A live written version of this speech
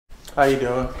How you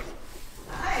doing?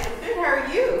 Hi, I'm good. How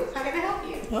are you? How can I help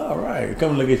you? All right,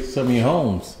 come look at some of your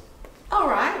homes. All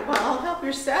right. Well, help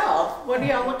yourself. What are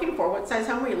y'all looking for? What size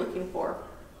home are you looking for?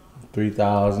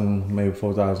 3,000, maybe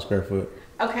 4,000 square foot.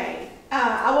 Okay.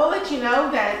 I will let you know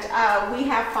that we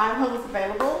have 5 homes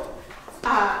available.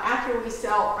 After we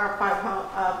sell our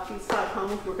these 5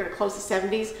 homes, we're going to close the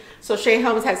 70s. So Shea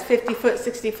Homes has 50 foot,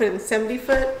 60 foot, and 70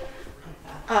 foot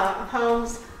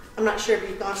homes. I'm not sure if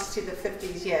you've gone to the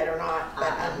 50s yet or not,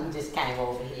 but We just came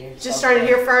over here. just started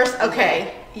here first.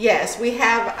 Okay. Yes, we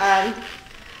have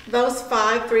those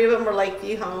 5. 3 of them are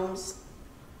Lakeview homes.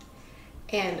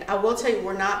 And I will tell you,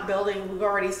 we're not building, we've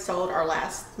already sold our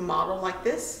last model like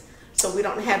this. So we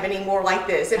don't have any more like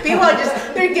this. If people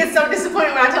they get so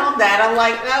disappointed when I tell them that. I'm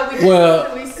like, no,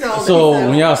 we sold it. So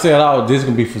when y'all sell out, this is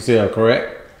gonna be for sale,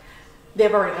 correct?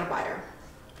 They've already got a buyer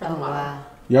for the Oh, model. wow.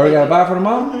 You already got a buy for the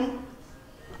mom? Mm-hmm.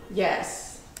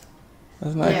 Yes.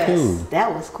 That's not Yes. cool.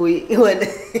 That was quick. wasn't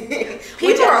it?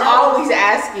 People are always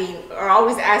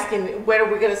asking, when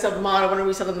are we going to sell the model? When are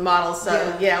we selling the model?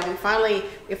 So yeah, we finally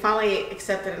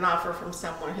accepted an offer from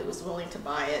someone who was willing to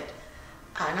buy it,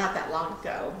 not that long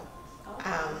ago.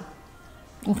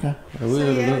 Okay.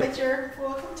 So yeah, but you're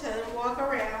welcome to walk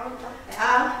around.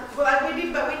 Well, we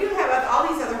do have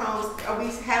all these other homes.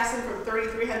 We have some from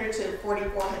 3,300 to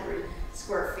 4,400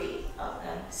 square feet.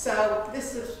 Okay. So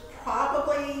this is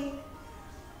probably.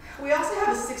 We also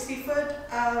have a 60-foot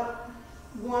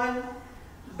one,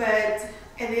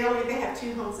 and they have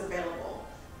 2 homes available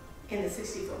in the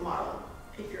 60-foot model.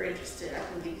 If you're interested, I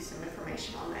can give you some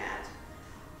information on that.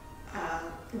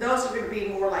 Those are going to be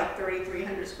more like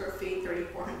 3,300 square feet,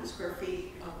 3,400 square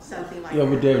feet, something like Yeah,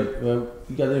 that. we did.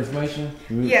 You got the information?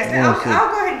 Yes, I'll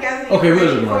go ahead and gather the Okay,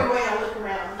 information we'll before look you wait. I'll look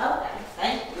around. Okay.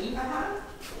 Thank you. Uh-huh.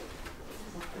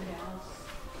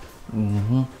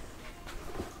 Mm-hmm.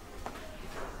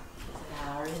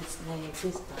 I already snagged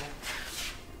this thing.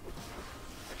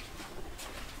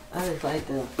 I just like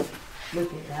to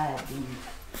look at that.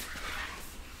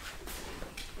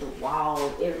 The wall,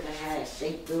 everything had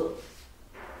shaped up.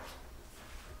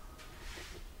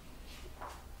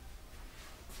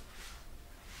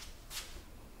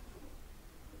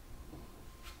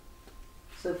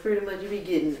 So pretty much you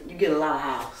get a lot of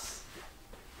house.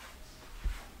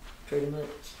 Pretty much.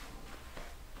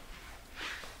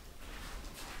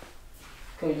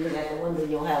 Cause you look at the window,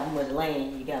 you don't have much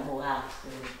land, you got more house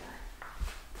and everything.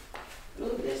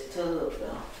 Look at this tub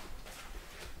though.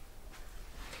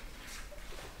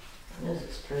 This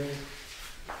is pretty.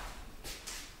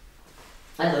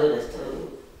 I love this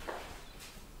tub.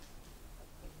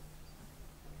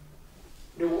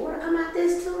 The water come out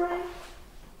this too, right?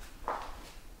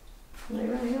 Like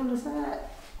right here on the side.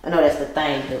 I know that's the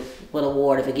thing with the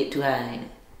water if it get too high in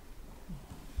it.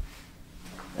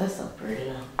 That's so pretty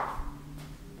though.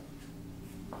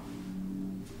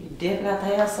 You definitely have to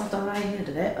have something right here.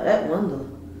 That window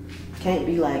can't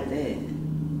be like that.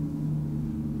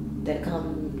 That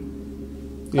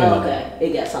come. Yeah. Oh, okay,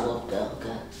 it got something up there.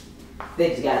 Okay, they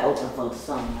just got to open for the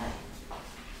sunlight.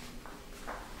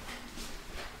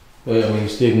 But I mean, you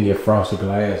still can get frosted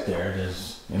glass there.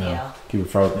 Just Yeah. keep it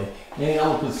frosty. And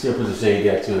I'm gonna still put the shade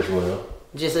got too as well.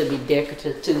 Just to be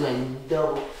decorative too and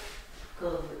double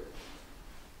covered.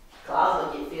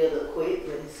 Closet get filled up quick,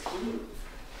 but it's cute.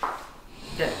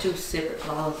 Got 2 separate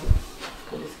closets,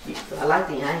 but it's cute. So I like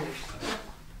the hangers.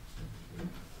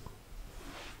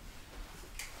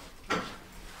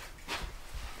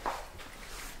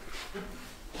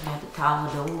 Got the tall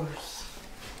doors.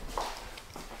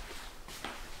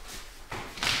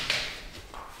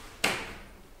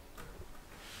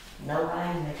 No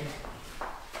rainmaker.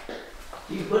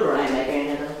 You can put a rainmaker in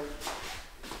there though.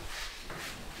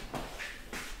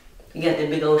 You got that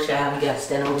big old shower, you got to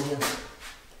stand over here.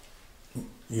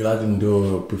 You like them to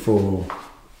do it before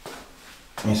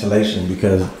insulation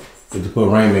because if you put a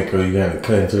rainmaker, you gotta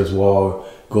cut into this wall,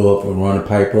 go up and run the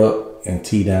pipe up and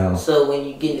tee down. So when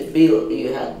you get it built,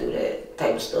 you have to do that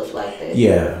type of stuff like that.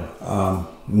 Yeah,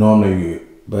 normally,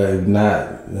 but if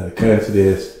not, cut into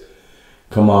this,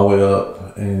 come all the way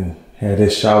up and have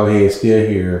this shower head still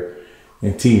here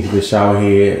and tee to the shower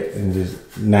head and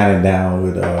just knot it down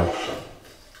with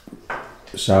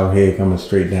shower head coming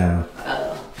straight down.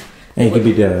 And it could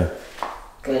be done.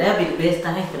 Cause that'd be the best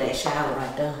thing for that shower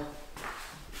right there.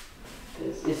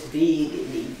 Cause it's big, it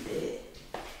needs that.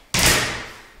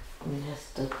 And that's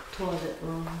the toilet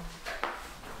room.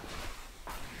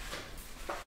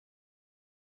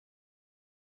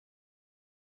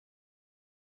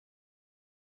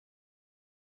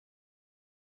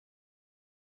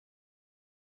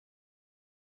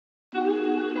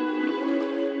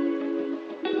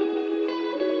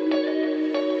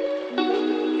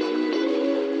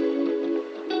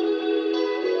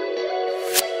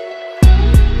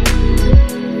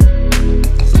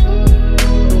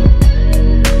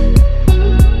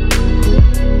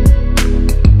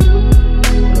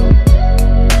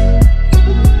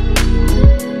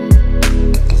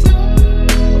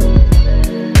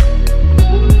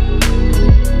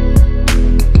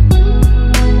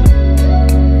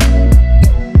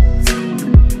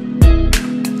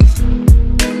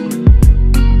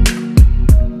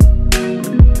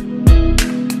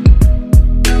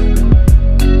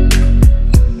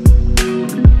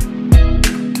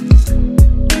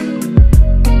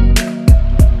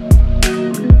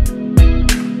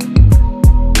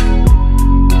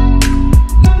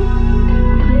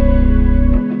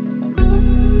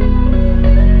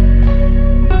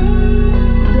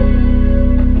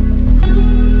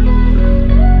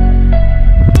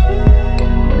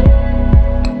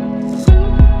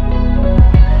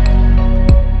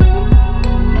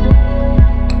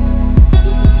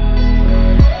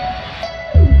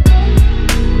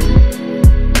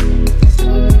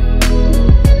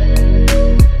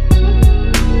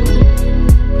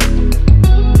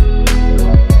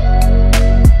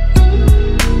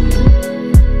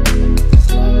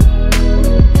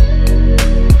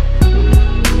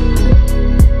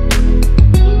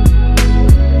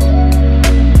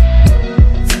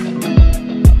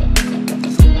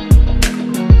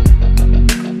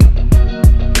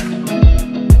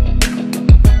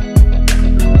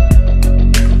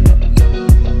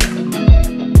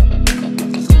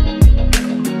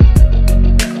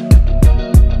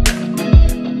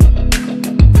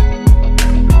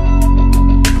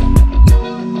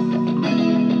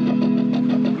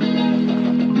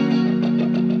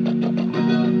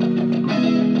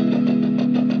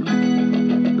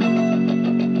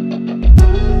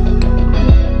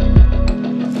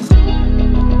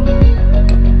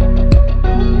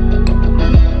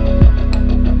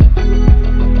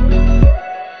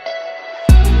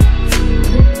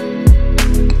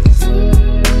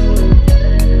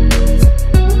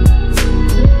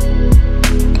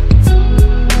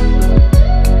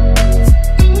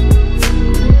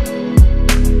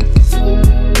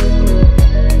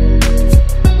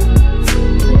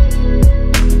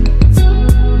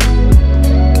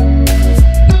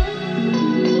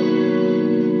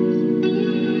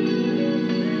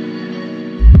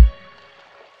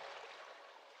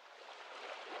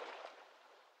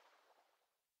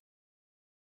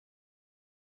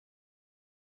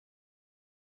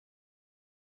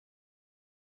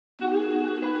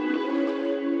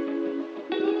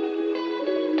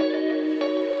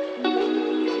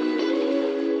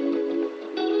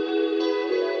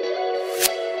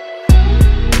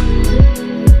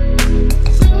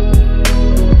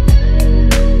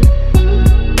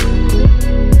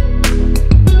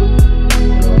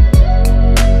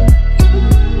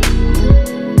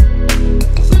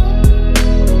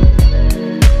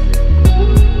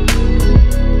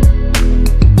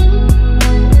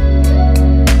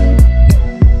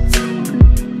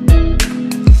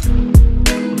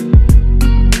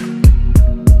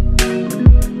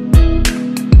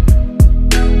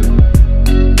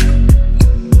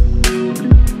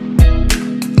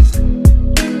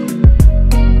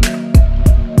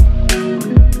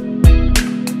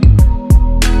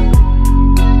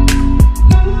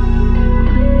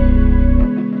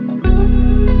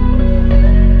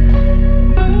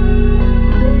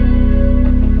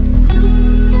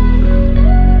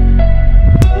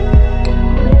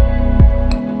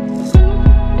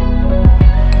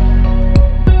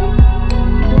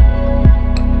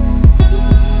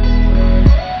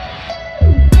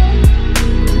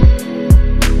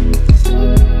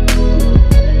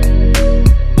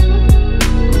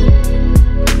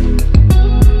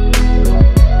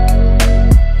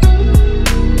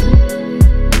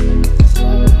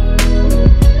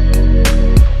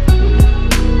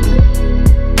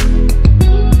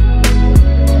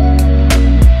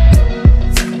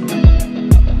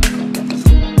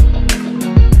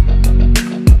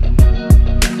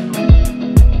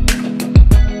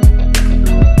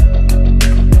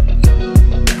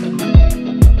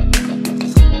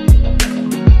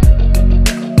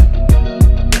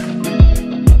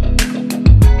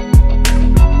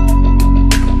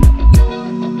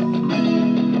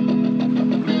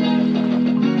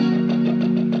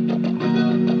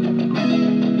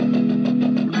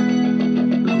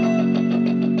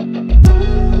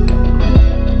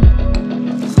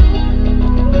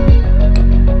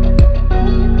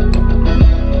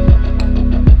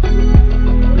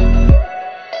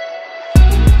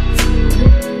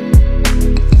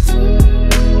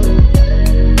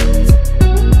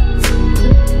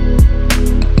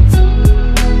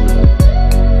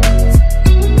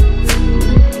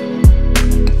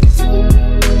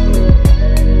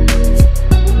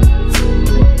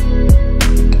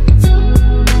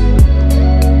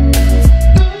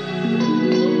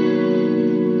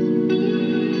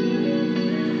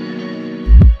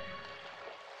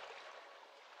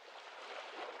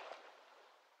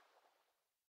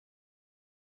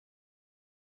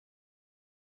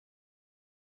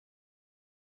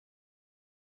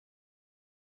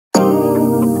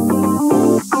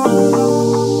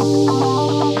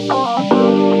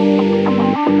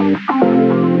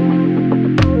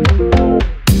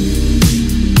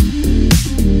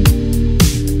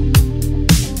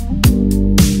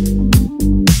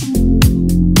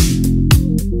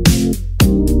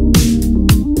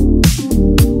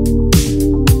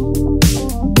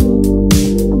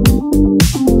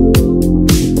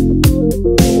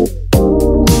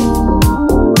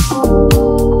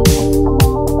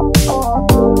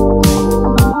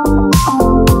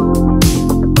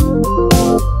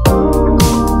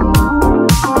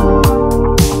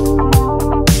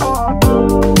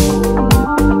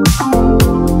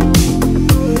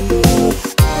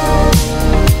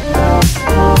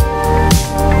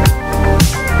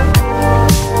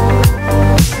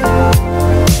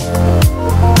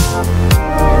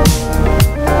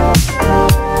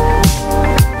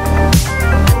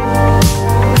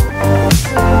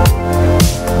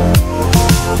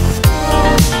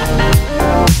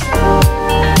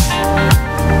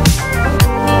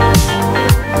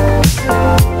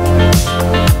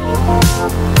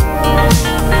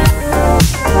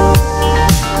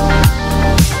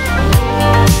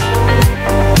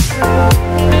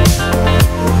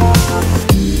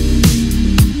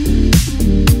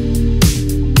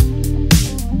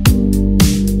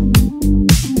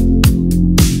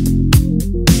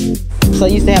 so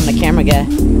used to having a camera guy.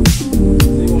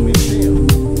 You want me to film?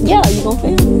 Yeah, you gonna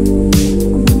film?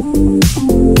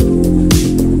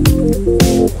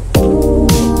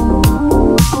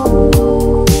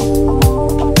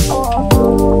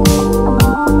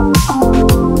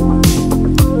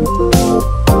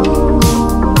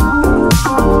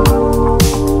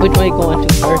 Which way you going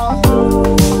to first?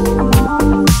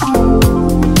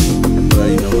 Well,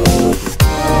 you know,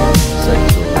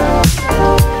 second story.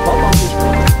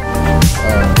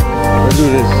 Let's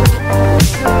do this.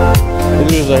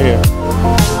 Let's do this right here.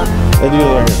 Let's do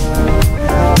this right here.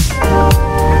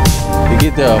 To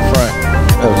get the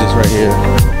front of this right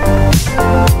here.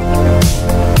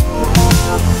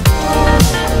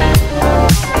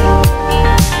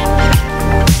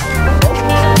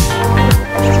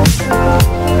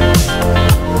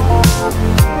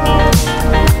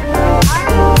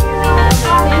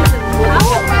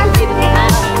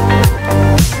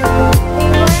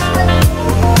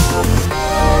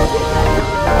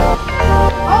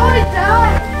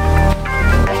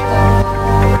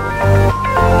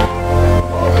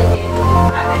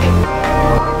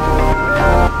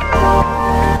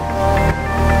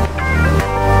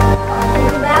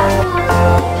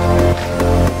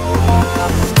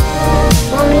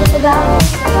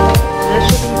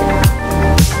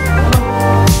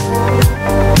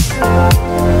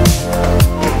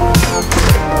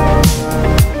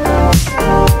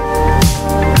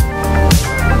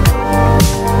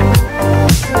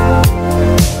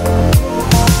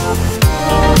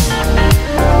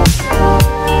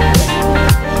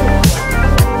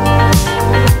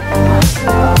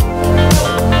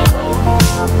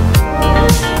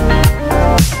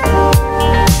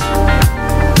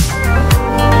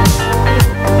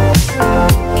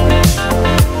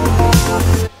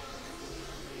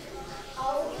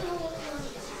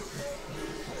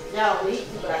 Y'all eat,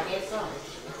 but I get some.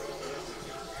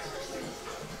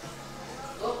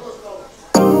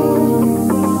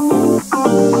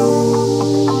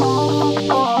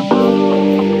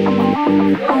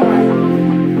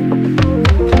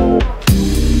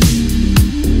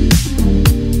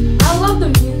 I love the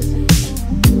music.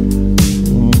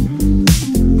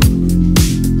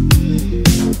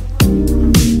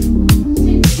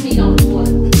 Feet on the floor.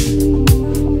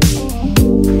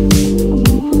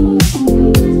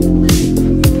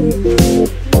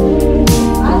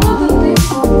 I love the lyrics.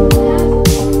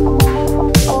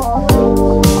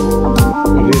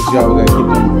 With this, y'all gotta keep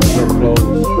them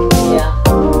closed. Yeah.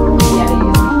 Yeah,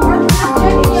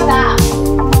 stop.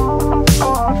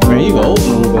 Man, you can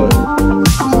open them, but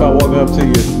it's about walking up to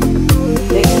you.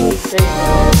 They can be straight.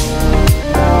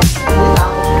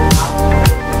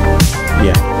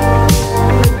 Yeah.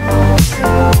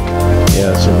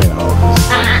 Yeah, that should be in the office.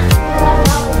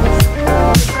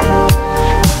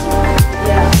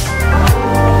 Yeah.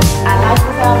 I like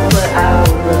this house, but I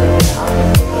don't really get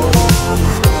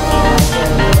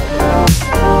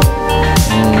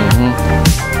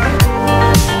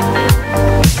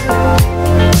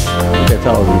Look at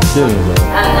all these ceilings, though.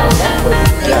 I know, that's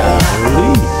what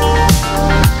Golly.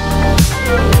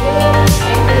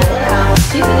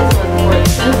 she said this was more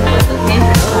expensive, but the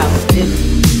pantry other house was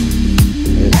different.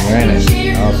 It's granite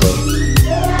also.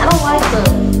 I don't like the.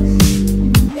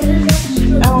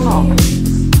 I don't know.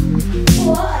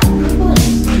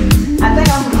 I think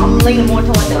I'm leaning more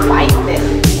toward the white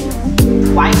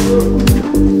look.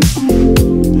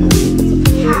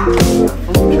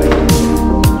 Food tray.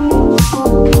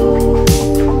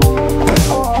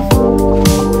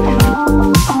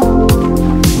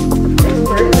 It's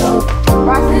pretty though.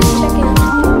 Ross is checking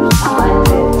upstairs.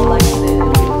 I like that.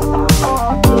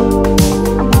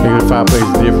 Maybe the fireplace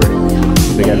is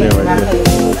different. They got that right there.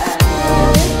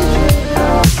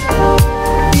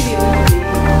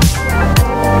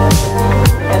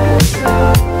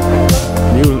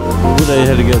 We they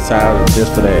had to get aside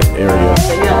just for that area.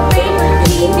 Favorite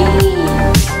TV.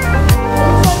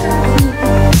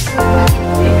 Looks like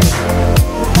a Yeah.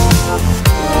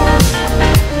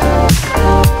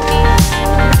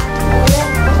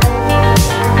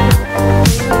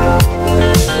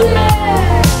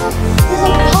 There's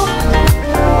a pump.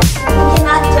 You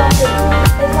cannot jump it.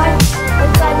 If I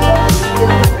jump it,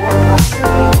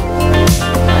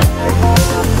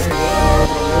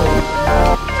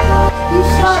 you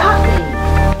shot me.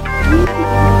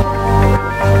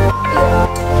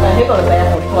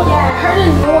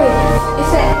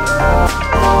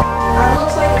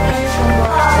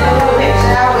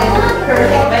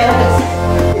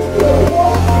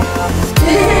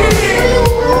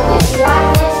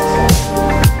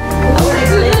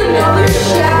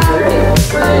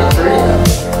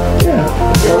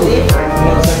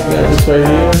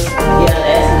 Yeah,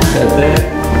 that's nice. That's that.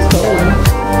 It's cold.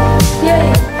 Yeah,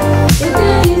 you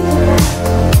can use the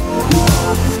bathroom.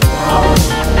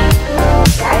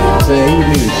 Saying you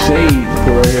need a shade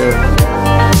for right here.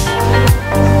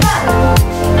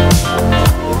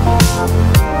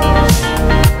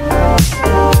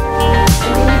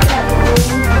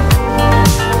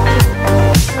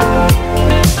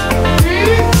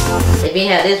 If you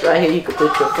had this right here, you could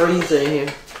put your freezer in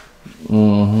here.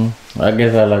 I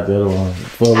guess I like the other one.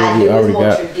 For I what do we this already more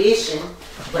got. tradition,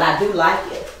 but I do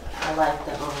like it. I like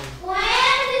the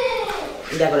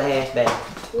you gotta go to hatchback.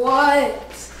 What?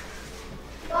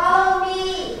 Follow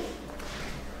me.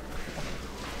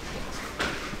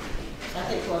 I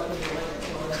think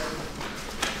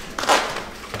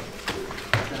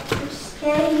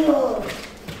Schedule.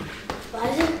 What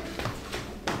is it?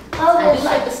 I do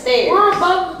like the stairs. We're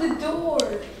above the door.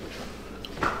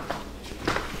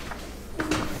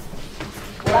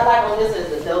 What I like on this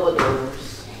is the double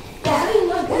doors. Yeah, I didn't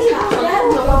know this house.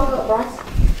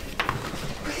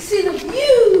 We can see the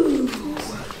view.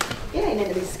 It ain't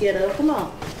nothing to be scared of. Come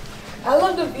on. I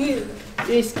love the view.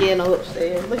 You ain't scared no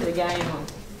upstairs. Look at the game on.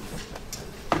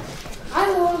 I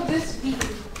love this view.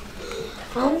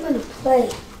 I'm gonna play.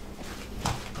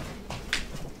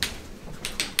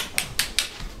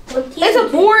 It's a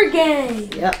board game.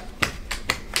 Yep.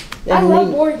 I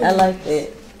love board games. I like that.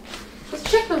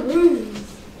 Let's check the rooms.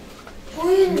 Oh,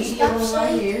 yeah, the stop Medium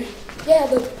sign. right here. Yeah,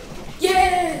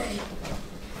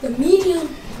 the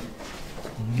medium.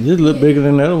 This a little bigger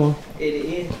than the other one. It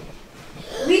is.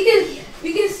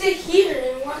 We can sit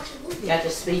here and watch a movie. You got the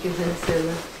speakers in the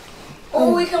ceiling.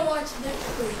 Or we can watch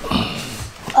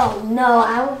Netflix. Oh no,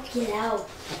 I will get out.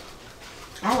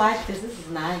 I like this. This is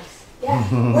nice. Yeah.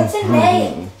 What's the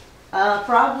name?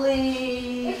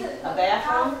 Probably It's a a bathroom.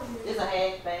 power room. It's a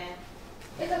half bath.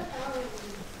 It's a power room.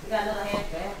 We got another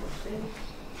half bathroom too.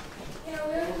 Yeah,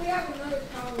 we have another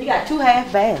power room. You got 2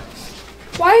 half baths.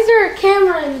 Why is there a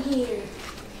camera in here?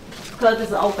 Because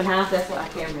it's an open house, that's why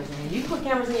cameras in. You put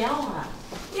cameras in your own house.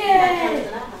 You got cameras Yeah.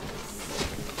 in our house.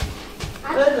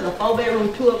 This is a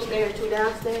 4-bedroom, 2 upstairs, 2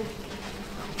 downstairs.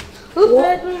 Whose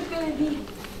bedroom's gonna be?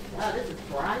 Oh, this is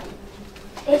bright.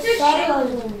 It's a shower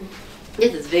room.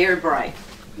 This is very bright.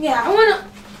 Yeah,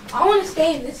 I wanna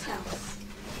stay in this house.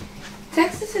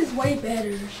 Texas is way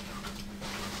better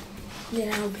than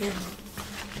Alabama.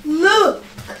 Look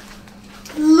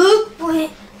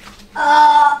what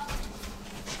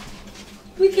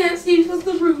we can't see because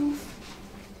the roof.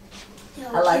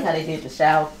 I like how they did the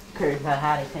shower curtains,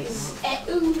 how they take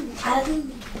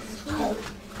them.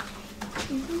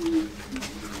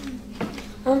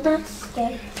 I'm not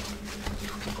scared.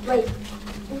 Wait,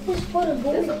 this is for the This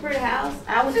boy. is a pretty house.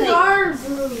 I would This is think our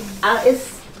room. it's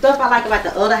stuff I like about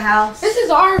the other house This is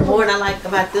our more room. than I like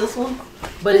about this one.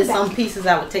 But it's some pieces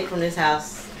I would take from this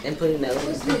house and put in the other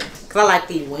What's one. this? Cause I like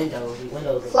these windows. The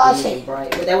windows are Closet. big and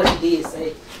bright. But that's what you did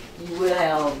say. You will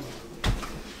have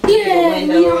Yeah, we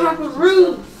windows don't have a and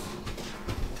roof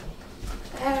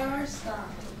stuff. at our side.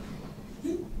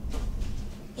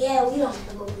 Yeah, we don't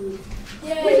have a roof.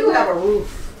 Yeah, We do have a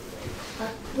roof.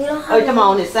 we don't Oh, have. you come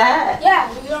on this side? Yeah,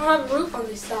 we don't have a roof on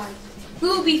this side. We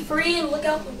will be free and look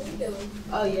out the window.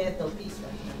 Oh yeah, it's no piece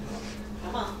right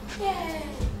there. Come on. Yay!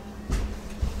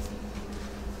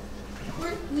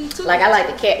 We took Like I like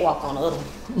the catwalk on the other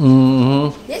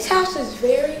one. This house is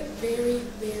very, very,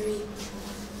 very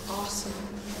awesome.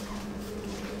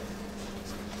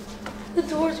 The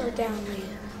doors are down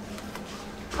there.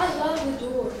 I love the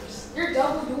doors. They're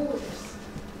double doors.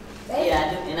 Yeah,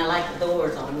 I do. And I like the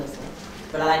doors on this one.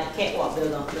 But I like the catwalk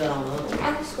built on the other one.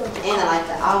 I'm just going to. And I like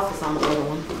the office on the other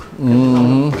one.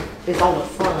 It's on the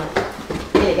front.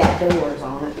 And it got doors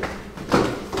on it.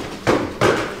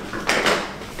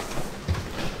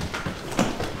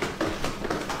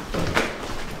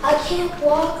 I can't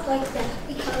walk like that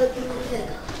because of my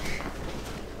head.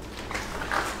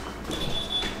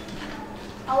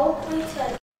 I will point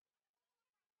to.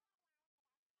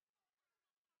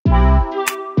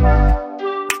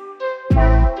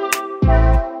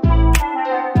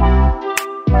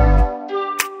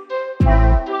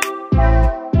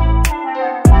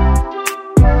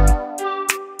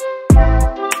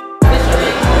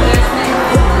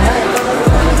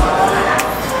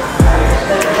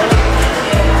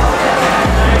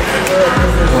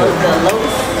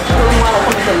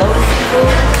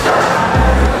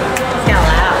 It's kind of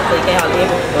loud, so you can't hardly hear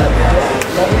me.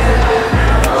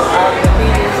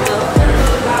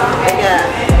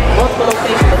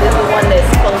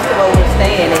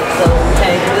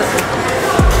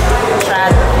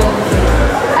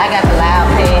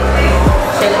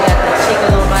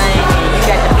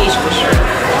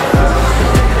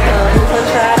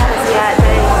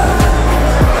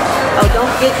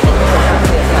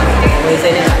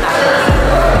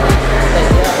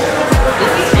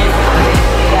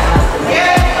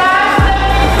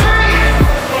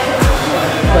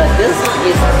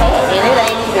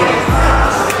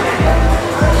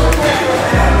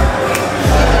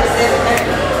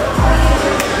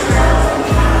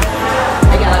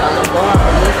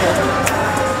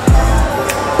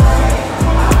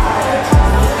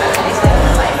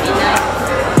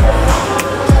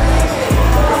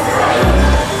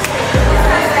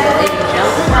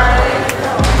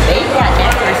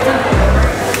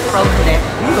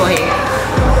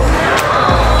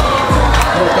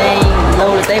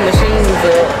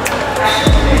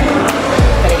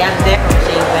 But they got the deco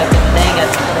machine back there. They ain't got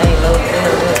they ain't low good.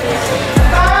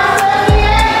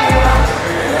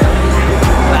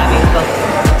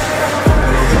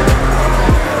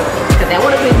 Cause that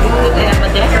would have been good to have a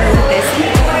deco with that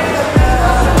seat.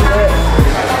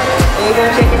 We're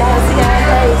gonna check it out and see how it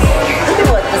tastes. This is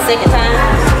what, the second time?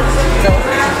 So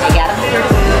they gotta be pretty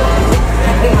good.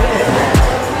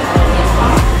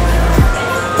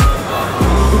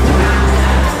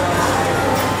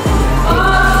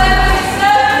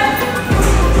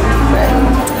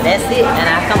 That's it, and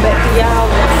I'll come back to y'all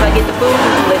once I get the food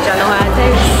and let y'all know how it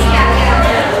tastes.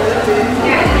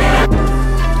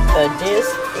 So this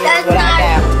is what I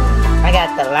got. I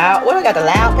got the loud, what I got, the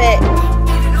loud pack.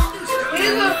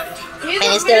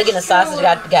 And instead of getting the sausage,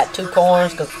 I got 2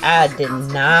 corns because I did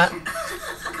not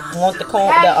want the corn,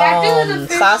 the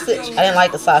sausage. I didn't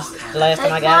like the sausage the last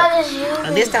time I got it.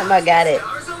 And this time I got it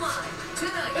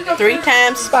 3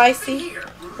 times spicy,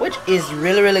 which is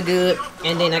really, really good.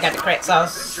 And then I got the crack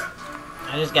sauce.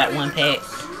 I just got 1 pack.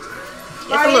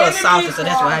 It's a little salty, so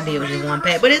that's what I did with just 1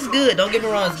 pack. But it's good. Don't get me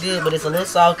wrong, it's good, but it's a little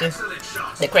salty.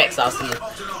 The crack sauce is.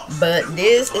 But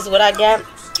this is what I got.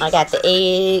 I got the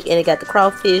egg, and it got the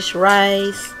crawfish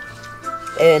rice,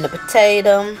 and the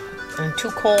potato, and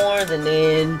 2 corns, and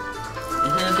then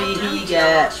he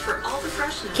got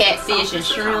catfish and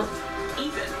shrimp.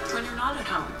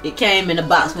 It came in a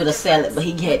box with a salad, but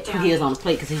he had put his on the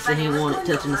plate because he said he wanted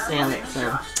touching the salad.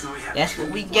 So that's what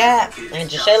we got. And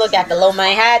Shayla got the lo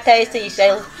mein. How it tastes to you,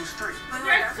 Shayla?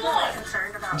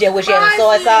 Just wish you had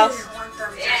soy sauce.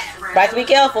 Right, be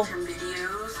careful.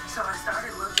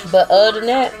 But other than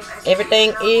that,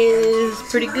 everything is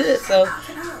pretty good. So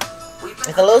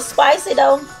it's a little spicy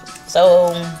though.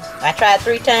 So I tried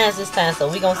 3 times this time, so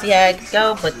we're gonna see how it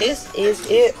go. But this is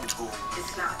it.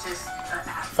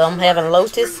 So I'm having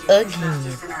Lotus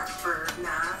again.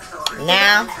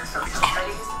 Now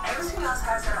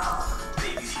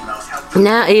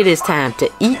it is time to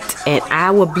eat, and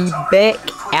I will be back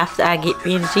after I get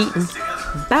finished eating.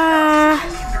 Bye.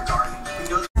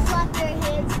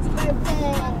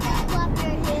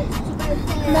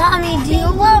 Mommy, do you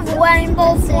love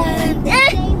rainbow flames?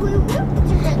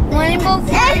 Rainbow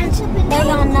flames? They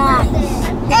are nice.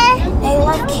 They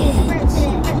love kids.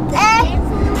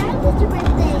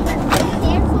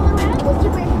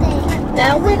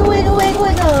 Now wiggle, wiggle, wiggle,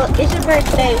 wiggle. It's your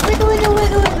birthday. Wiggle, wiggle,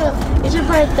 wiggle, wiggle. It's your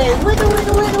birthday. Wiggle,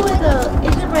 wiggle, wiggle, wiggle.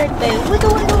 It's your birthday.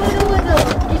 Wiggle, wiggle, wiggle, wiggle.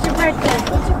 It's your birthday.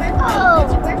 Oh.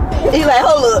 He's like,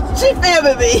 hold up. She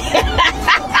filming me.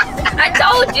 I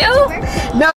told you.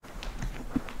 No.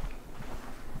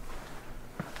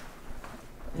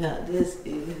 Now this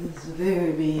is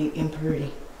very big and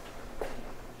pretty.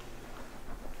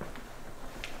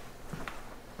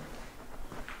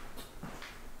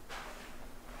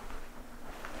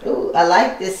 Ooh, I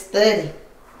like this study.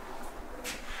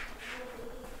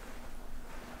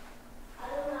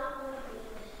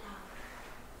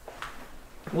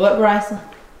 What, Bryson?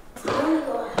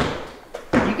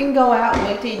 You can go out and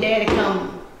wait till your daddy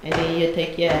come, and then he'll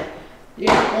take you out. You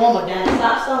got a formal dining.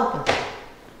 Stop stomping.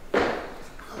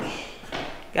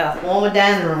 Got a formal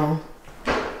dining room.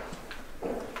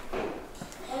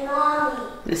 Hey, Mommy.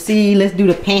 Let's do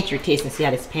the pantry test and see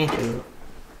how this pantry looks.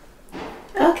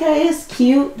 Okay, it's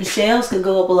cute. The shelves could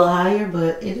go up a little higher,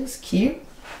 but it is cute.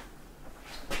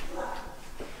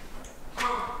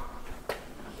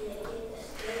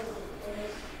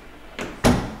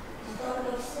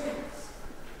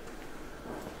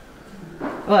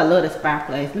 Oh, I love this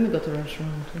fireplace. Let me go to the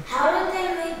restroom too. How did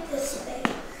they make this space?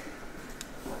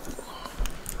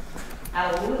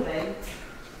 Out of wood, baby.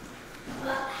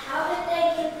 But how did they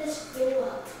get this floor,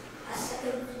 a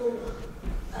second floor,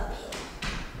 up here?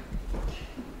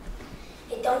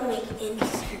 It don't make any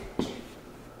sense.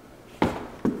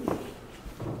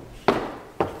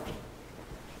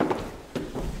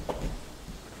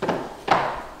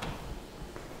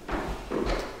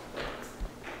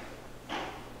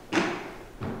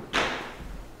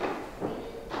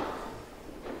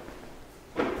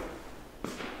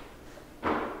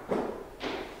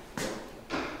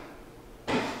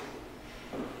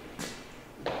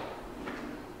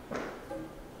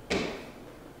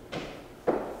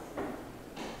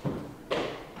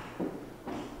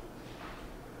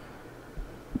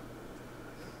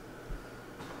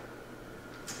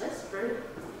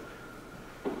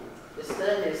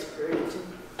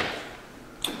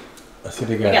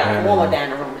 They got a warmer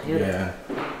dining room here. Yeah.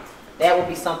 That would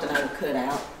be something I would cut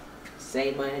out.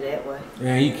 Save money that way.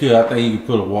 Yeah, you could. I think you could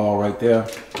put a wall right there.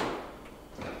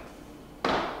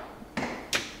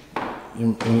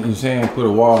 You saying put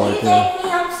a wall right there?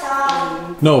 I'm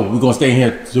sorry. No, we're gonna stay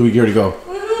here so we get to go.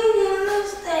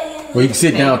 Well, you can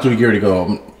sit down till you get ready to go.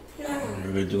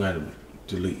 No. You do have to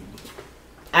delete.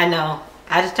 I know.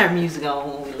 I just turn music on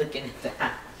when we're looking at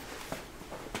that.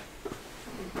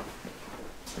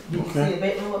 Did you see a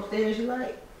bedroom upstairs you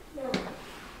like?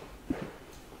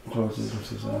 Close this.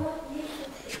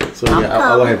 So yeah,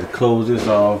 I have to close this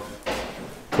off.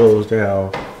 Close that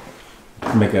off.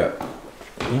 Make a.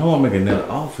 You don't want to make another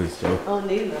office though. Oh,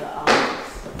 neither.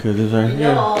 Cause it's right You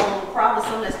here. know, probably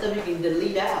some of that stuff you can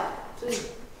delete out too.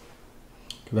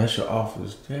 That's your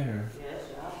office there. Yeah, that's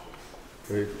your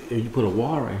office. If you put a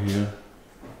wall right here.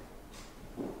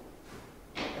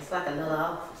 It's like another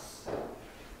office.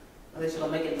 Unless you're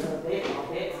gonna make it another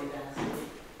bedroom downstairs.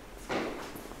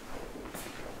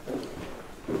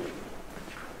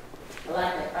 I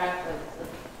like that fireplace.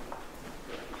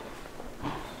 I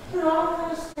don't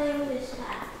want to stay with this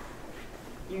guy.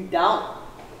 You don't?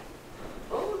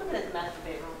 Oh, look at this master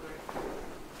bedroom.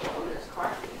 Oh, this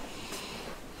carpet.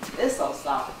 It's so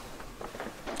soft.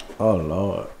 Oh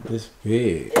Lord, this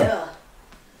big. Yeah.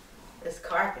 This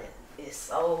carpet is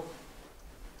so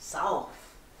soft.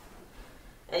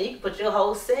 And you can put your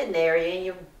whole sitting area in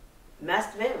your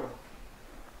master bedroom.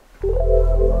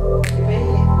 Your bed,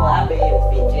 well, our bed will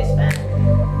fit just fine.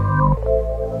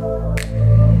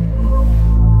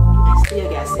 I still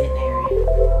got sitting area.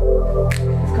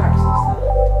 This carpet's so soft.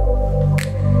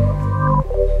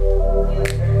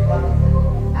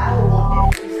 I would want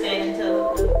that freestanding tub.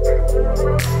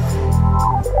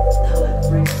 I like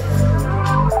freestanding.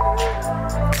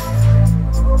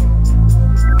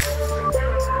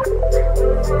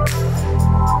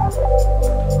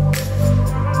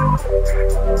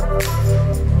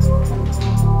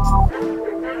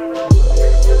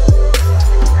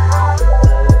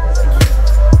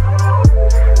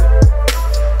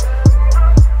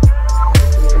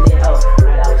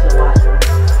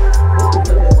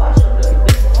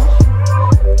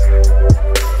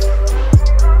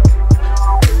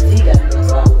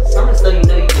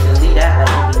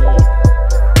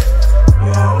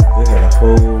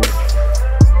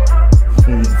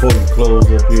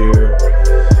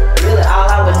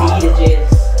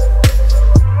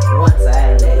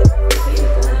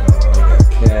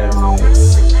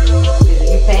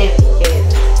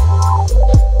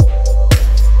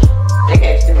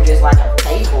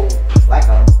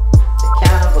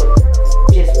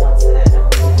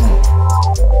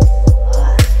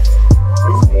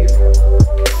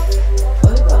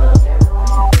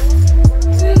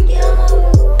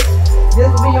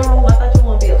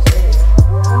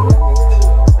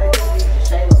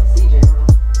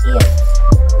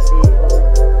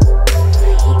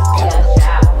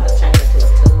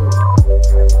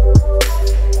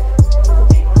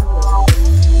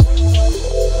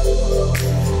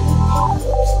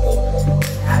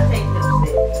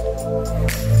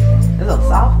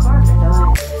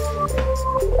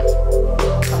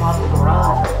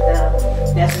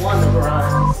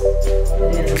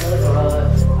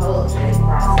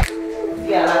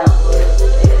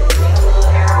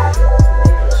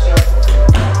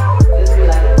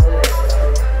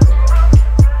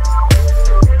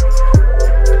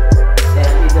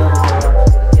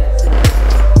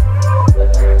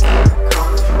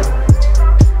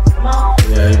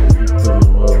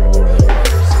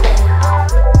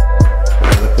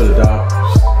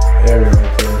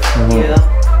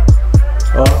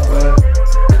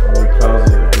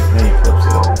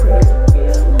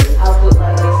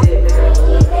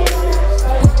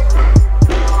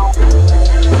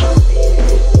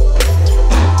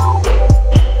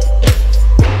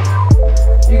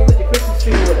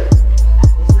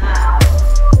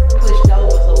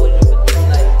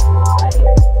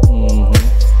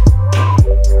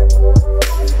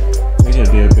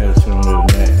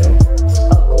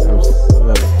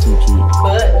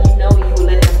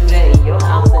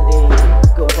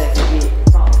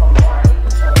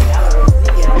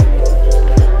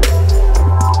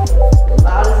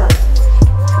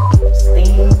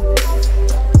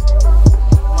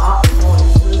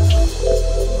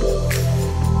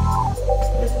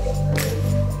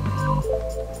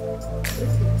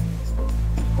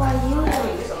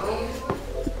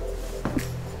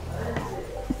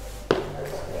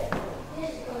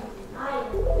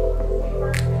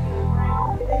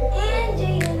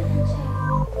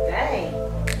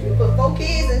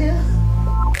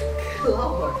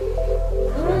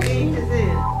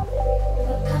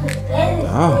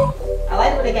 Oh. I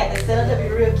like when they got the setup to be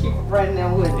real cute for running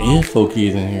them with. And 4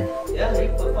 kids in here. Yeah, you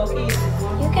put 4 kids in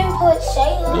one. You can put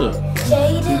Shayla, Look.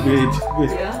 Jaden. Too big, too big.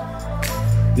 Yeah.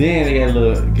 Then they got a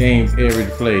little game area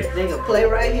to play. They can play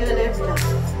right here and everything.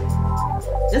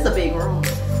 This a big room.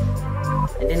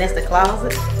 And then that's the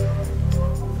closet.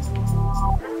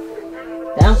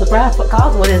 I'm surprised for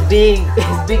cause what as big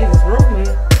as this room is.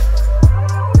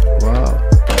 Wow.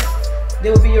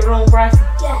 That would be your room, Bryson?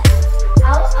 Yeah. I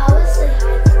would say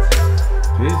hi.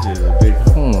 This is a big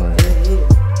home. It is.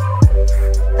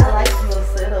 I like this little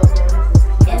setup.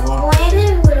 If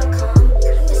Brandon would have come, he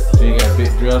would So see. you got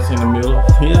big dresser in the middle.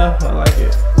 Yeah, I like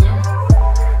it. Yeah.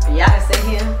 Y'all can sit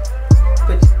here.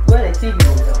 Put where the TV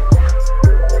is though.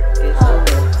 It's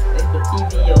over. They put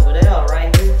TV over there, right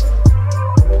here.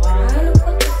 I'm gonna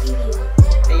put the TV on.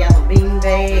 They got some bean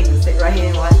bags and sit right here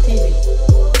and watch TV.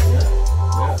 Yeah.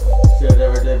 See that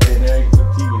right there, there, you can put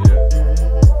TV there.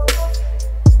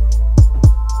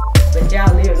 But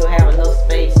y'all live gonna have enough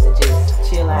space to just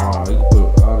chill out. Oh, you can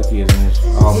put all the kids in this,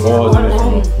 all boys in this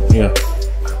room.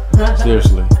 Yeah,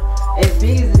 seriously. As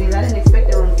big as it is, I didn't expect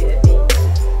that room to be that big.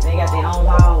 They got their own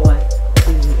hallway.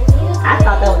 I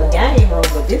thought that was a game room,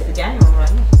 but this is the game room right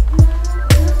here.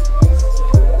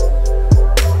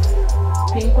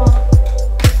 Ping pong.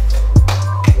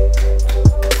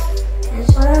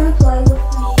 That's what I'm playing with me.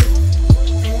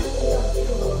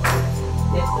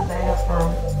 That's the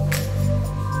bathroom.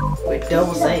 With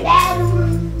double sinks.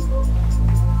 Bathroom.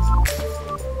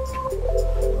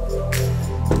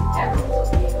 That room's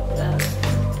so big over there.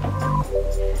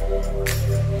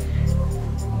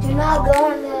 Do not go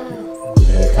in the.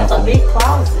 Yeah, That's a company. big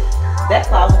closet. That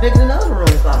closet's bigger than the other room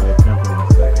closet. Yeah, company in a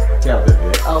second.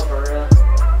 Cabinet. Oh, for real.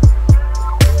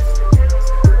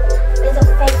 There's a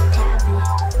fake tablet.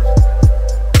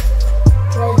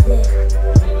 What is this?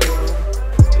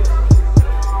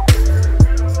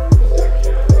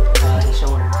 He's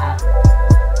showing the top.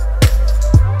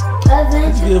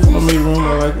 It's good for me room. I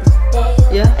like it.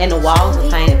 Yeah, and the walls are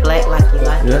painted black like you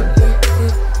like. Yeah.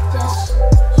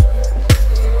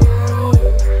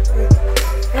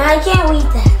 No, I can't read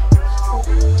that.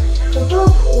 The door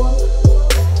pool.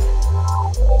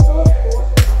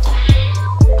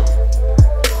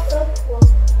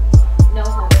 No,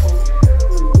 it's not cool.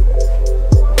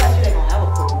 I thought you were gonna have a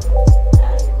pool.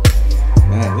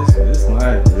 Man, this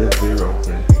nice. This big room.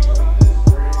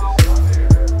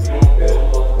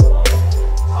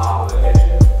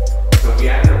 So we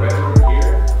added a bedroom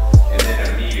here, and then a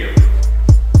media room.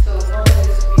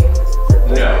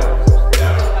 No.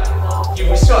 Yeah,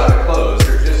 we still have it closed,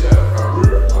 there's just a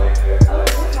roof like that.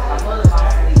 My mother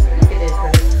lost sleep. Look at this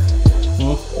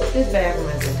room. Hmm? This bathroom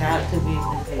is entirely too big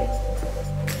for the bed.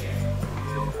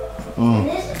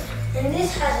 And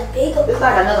this has a big. It's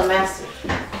like another master.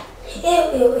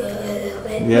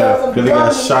 Yeah, because it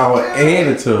got a shower and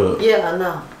a tub. Yeah, I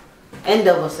know. And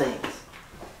double sinks.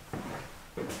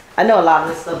 I know a lot of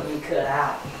this stuff we cut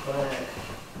out, but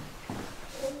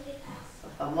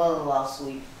a mother-in-law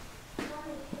suite.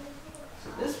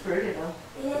 This is pretty though.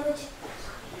 We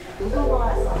gonna go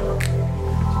outside.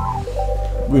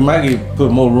 We might get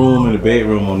put more room in the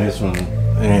bedroom on this one,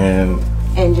 and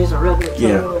And just a regular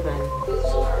Yeah. tub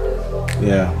and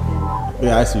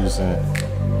yeah, I see what you're saying.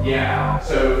 Yeah,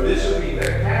 so this would be the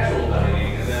casual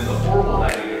dining, and then the formal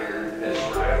dining area is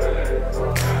right over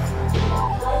there.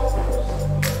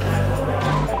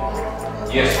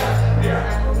 Yes, sir. Yeah.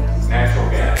 Natural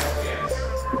gas, yes.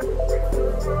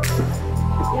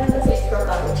 yeah, this is struck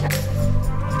out the chat.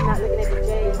 Not looking at the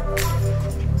J.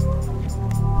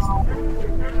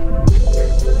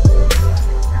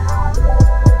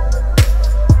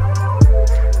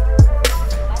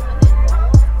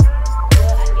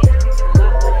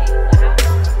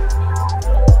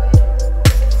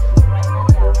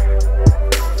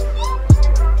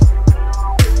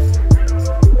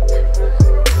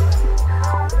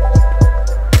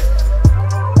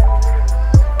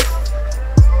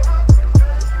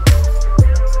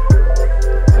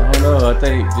 I don't know. I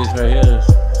think this right here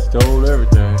stole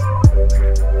everything.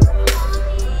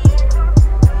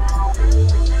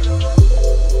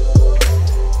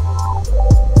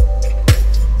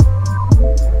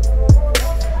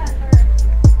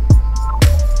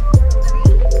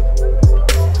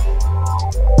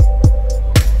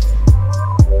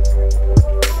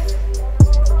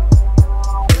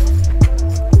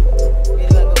 You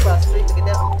wanna go across the street, look at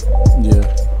that one? Yeah.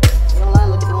 You don't wanna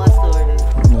look at the one story then?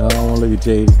 No, I don't want to look at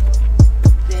Jade.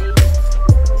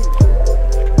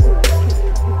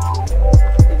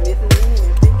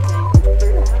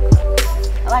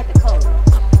 I like the color.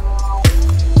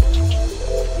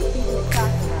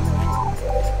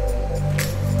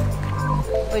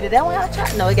 Wait, did that one have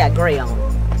chocolate? No, it got gray on it.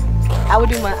 I would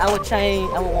want my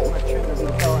trim to be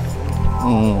dark.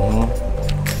 Mm-hmm.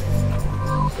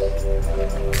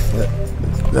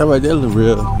 That right there look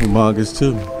real humongous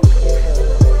too.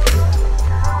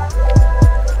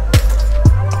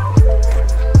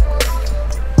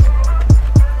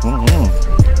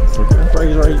 Mm-hmm. Okay, right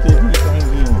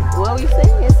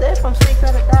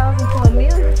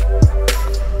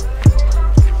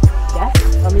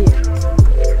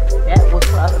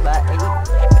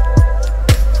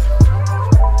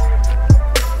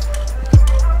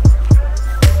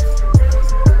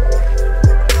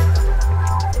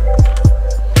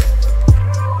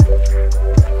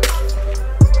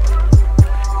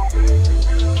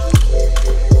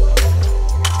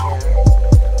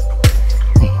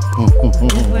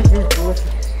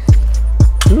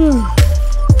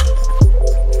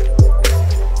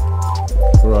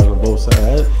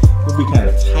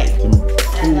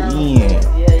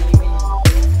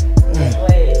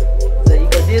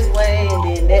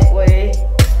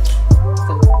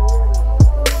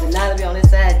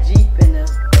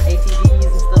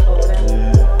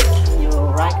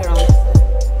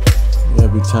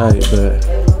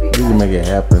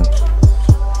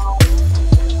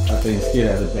think you still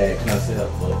have a bad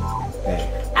concept, but hey.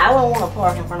 I don't want to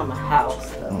park in front of my house.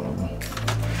 So.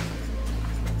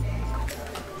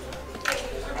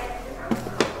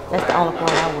 That's the only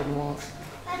part I wouldn't want.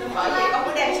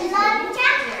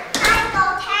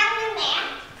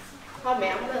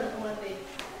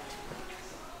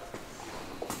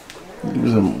 Give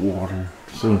me some water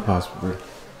as soon as possible. Water.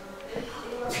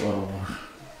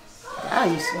 Oh,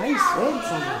 you sweating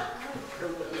something.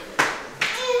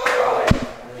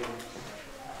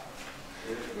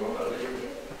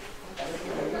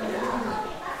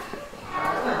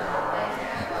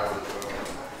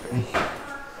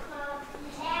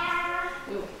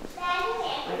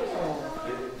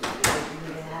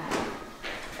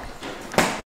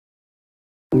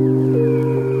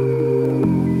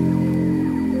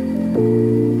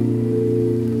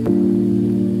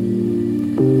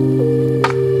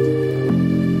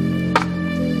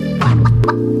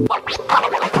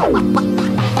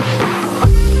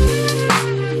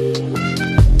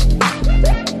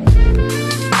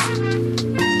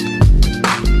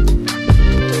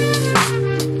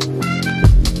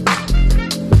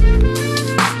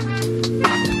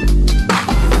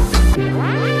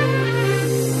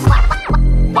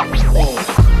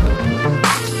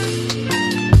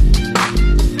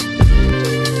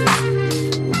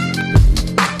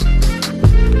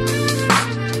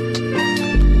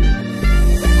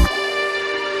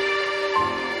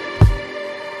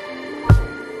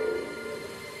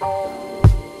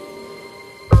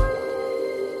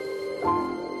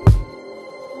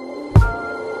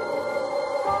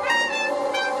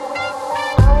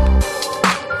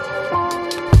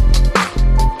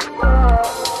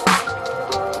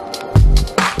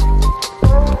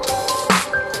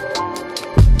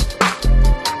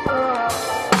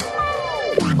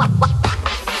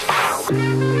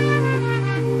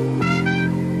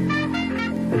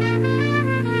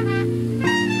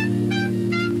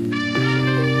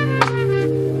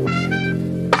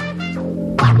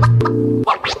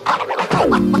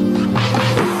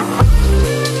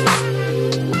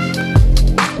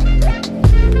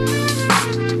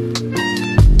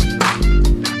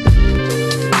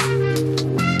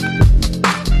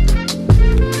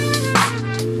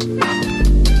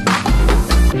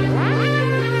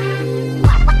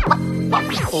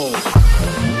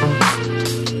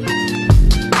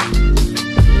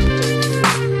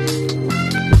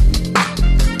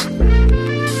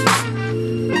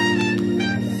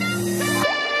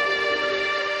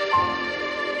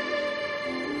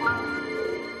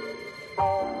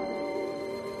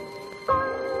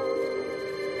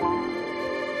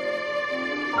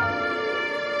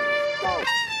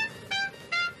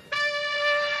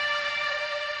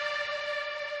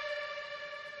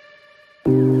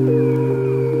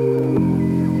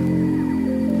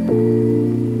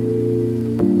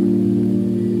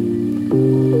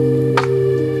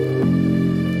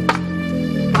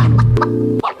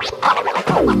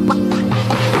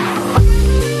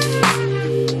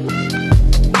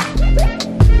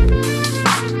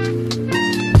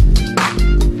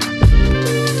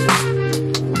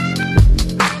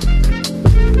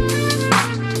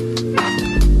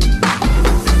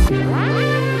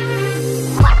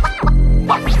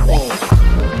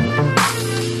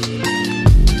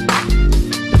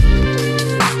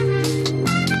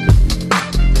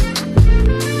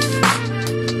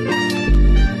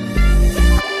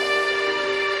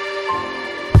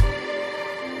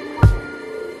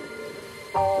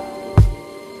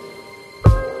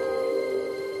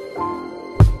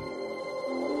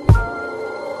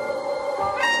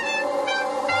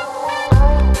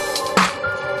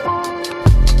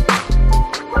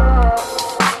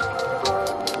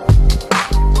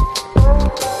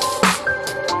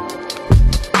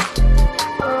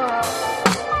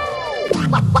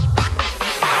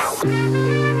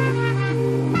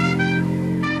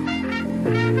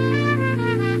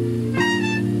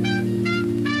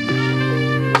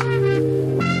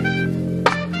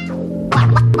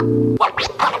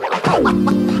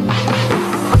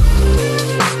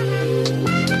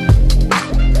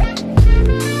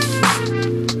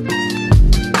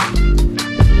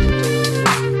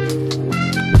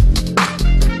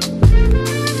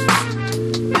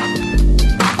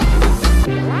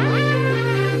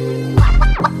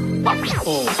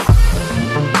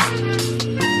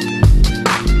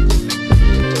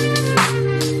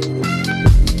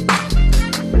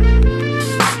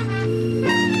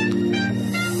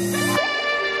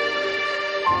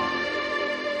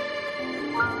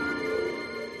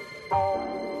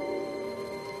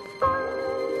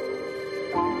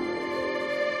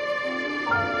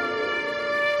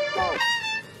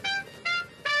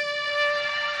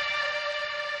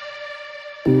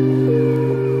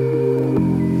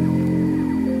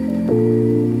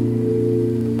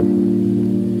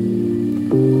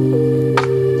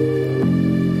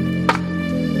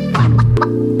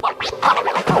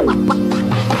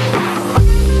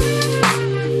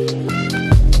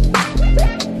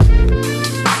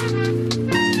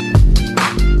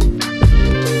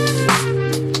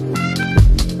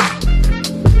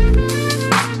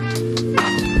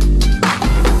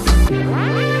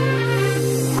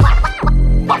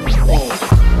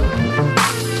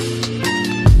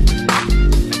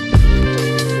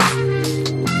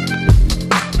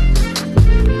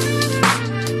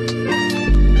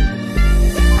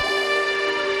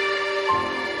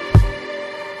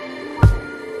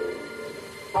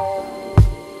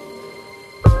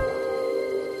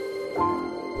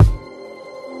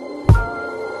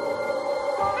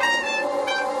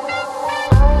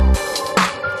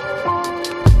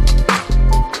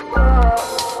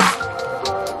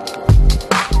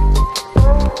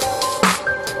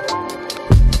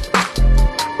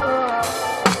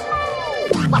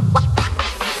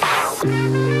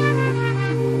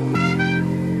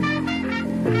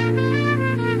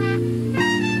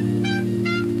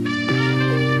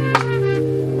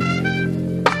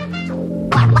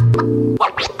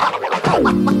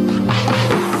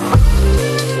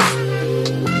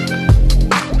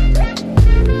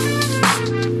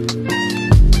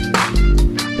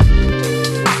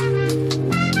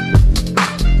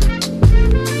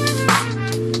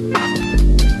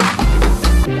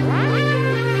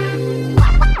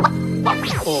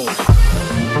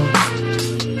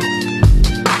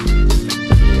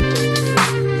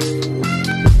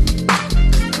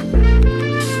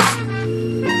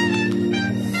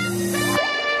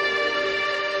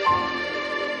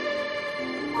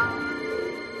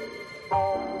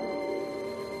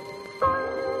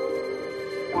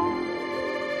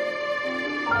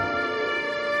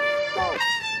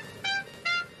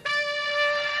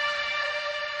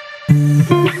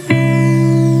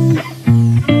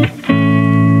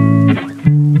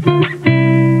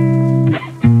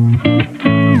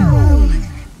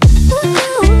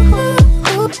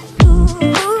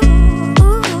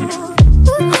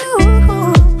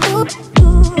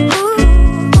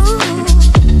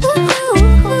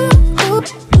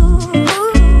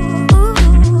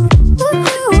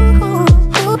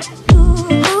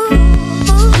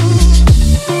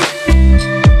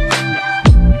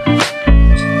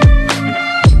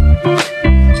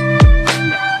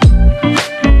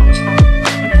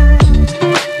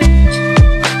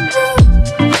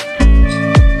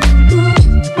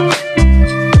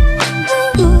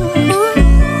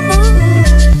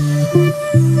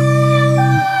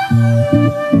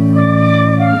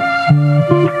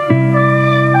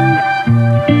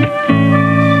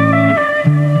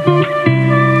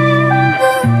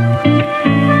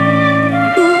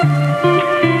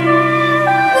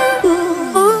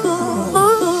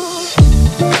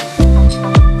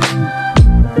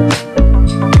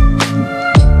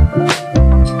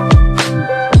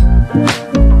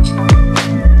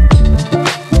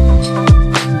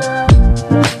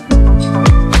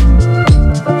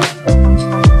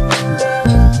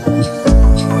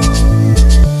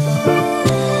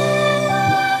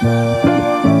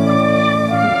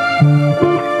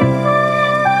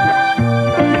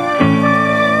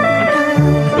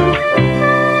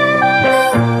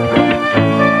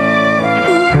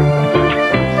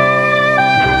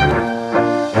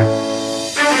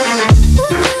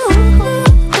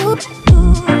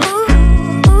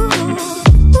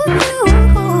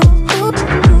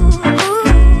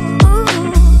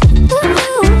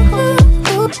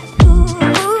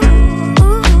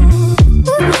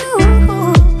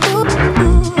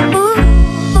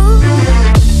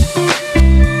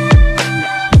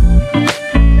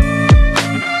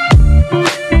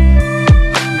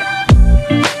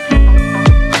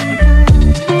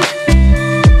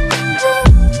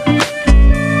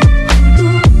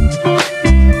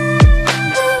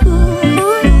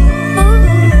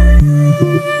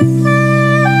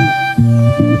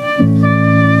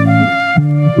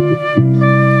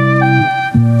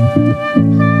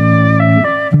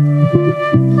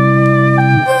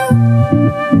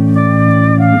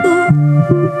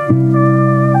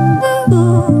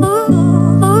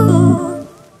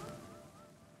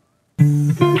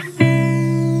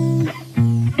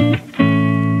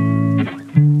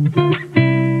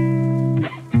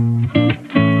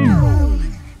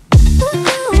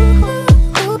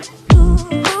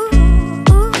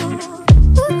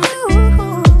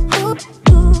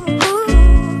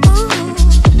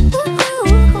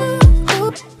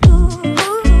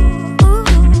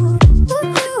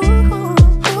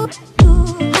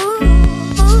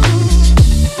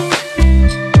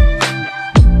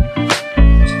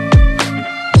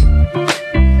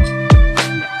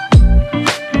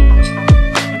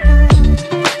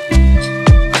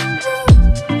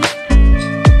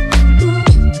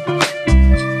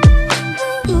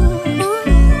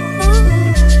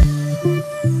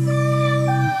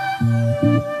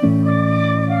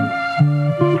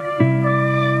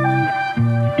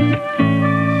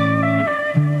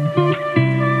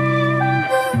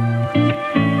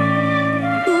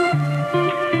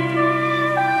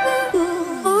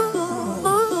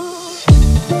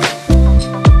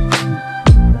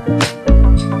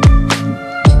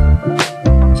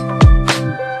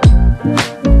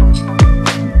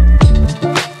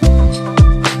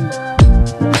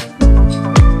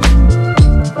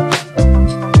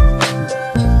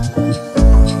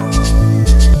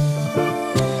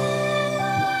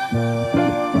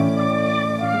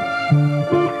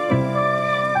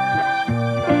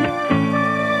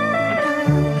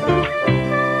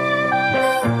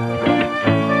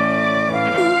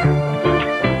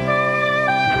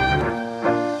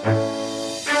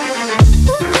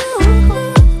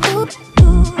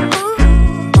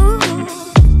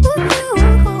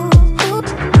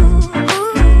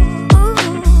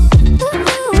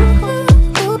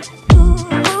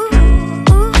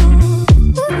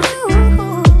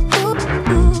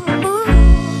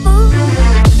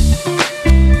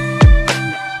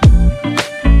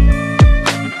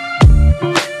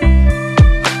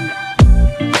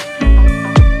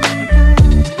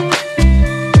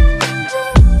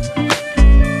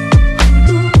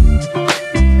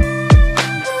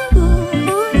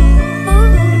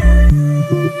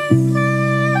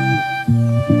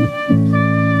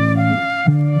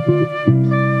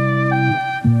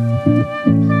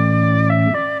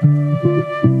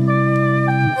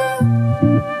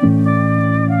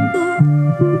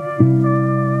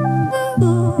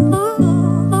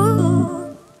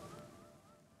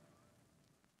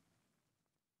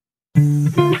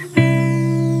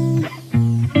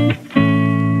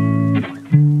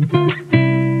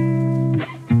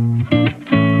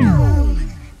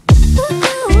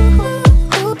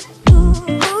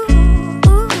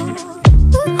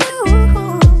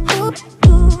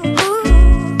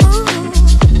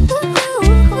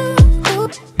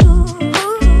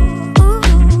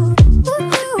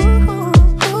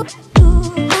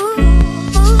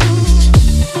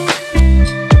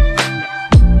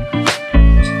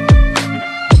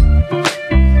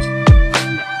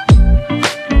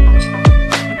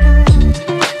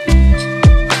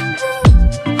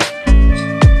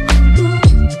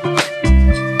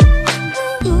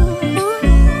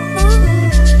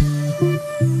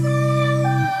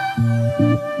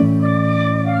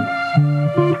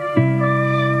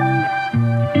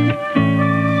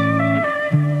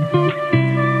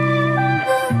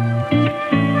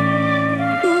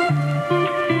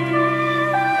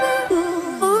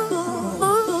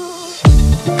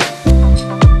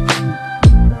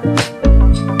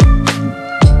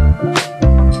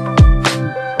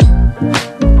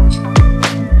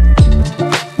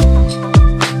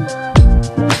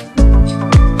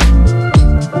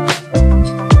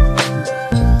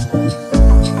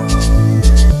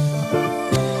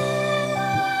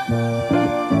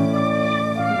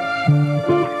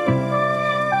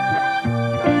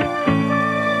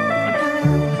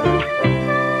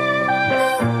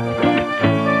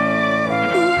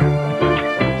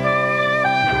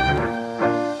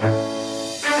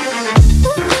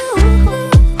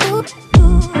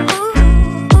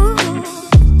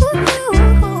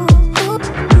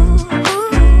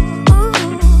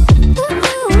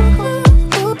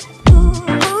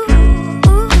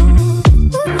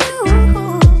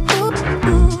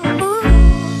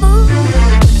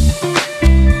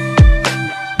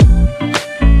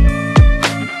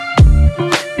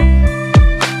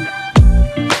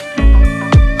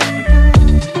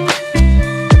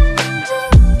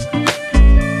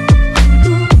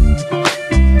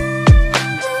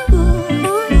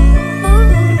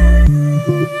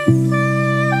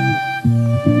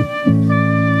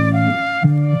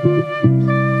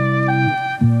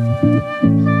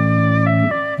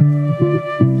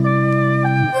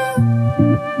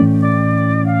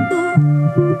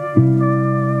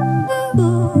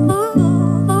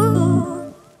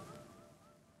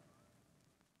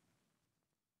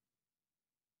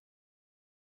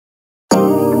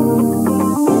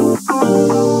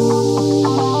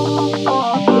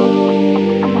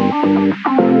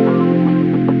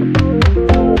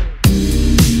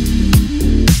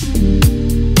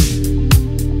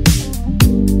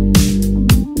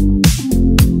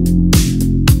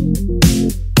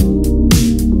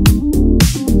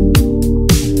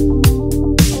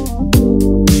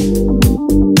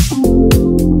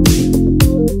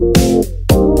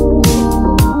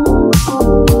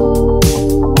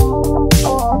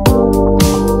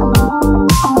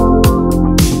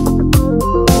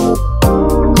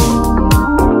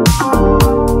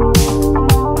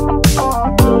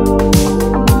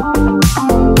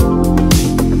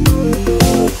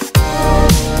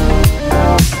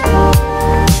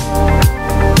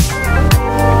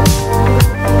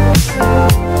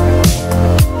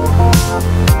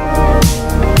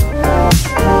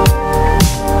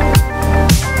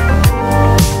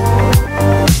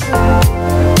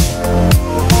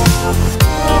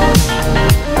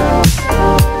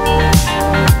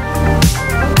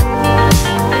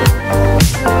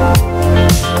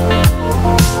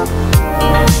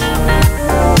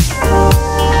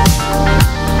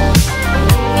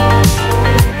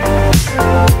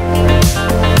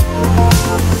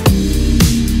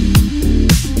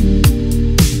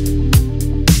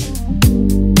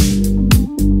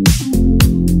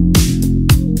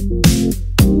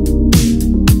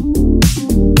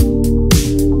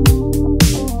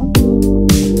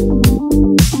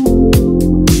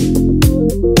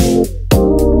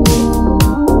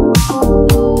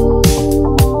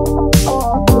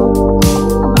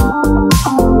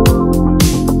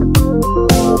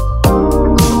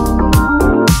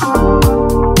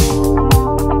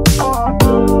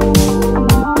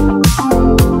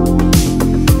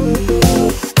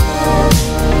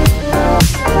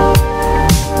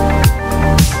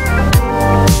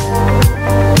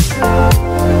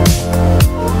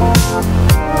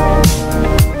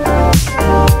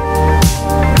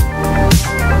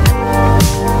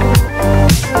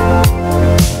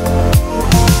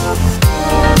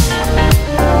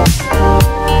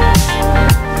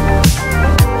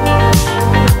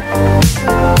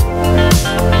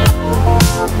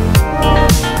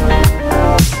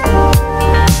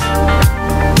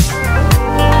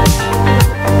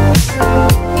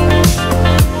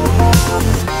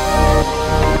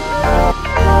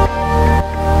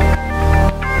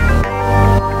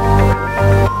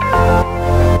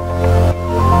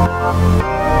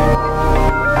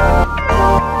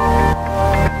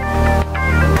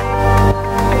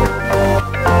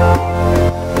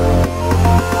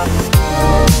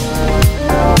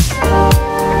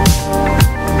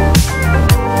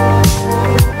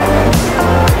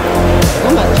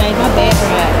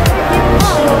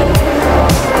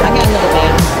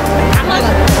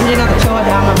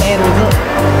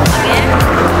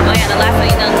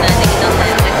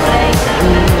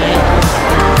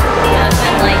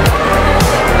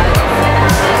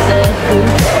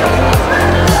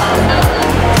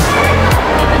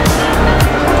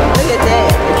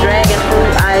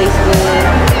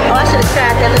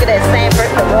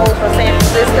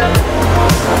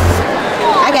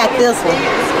 this one.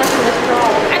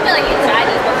 I feel like you tried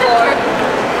these before.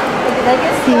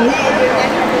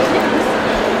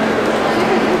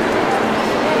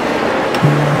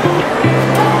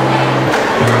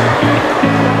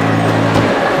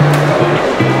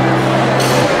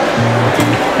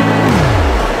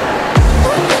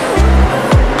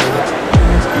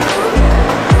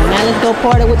 Now let's go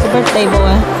party with the birthday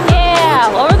boy.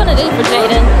 Yeah, what we're gonna do for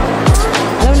Jaden?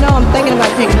 I don't know, I'm thinking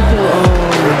about taking him to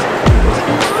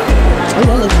oh,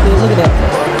 that looks good, look at that.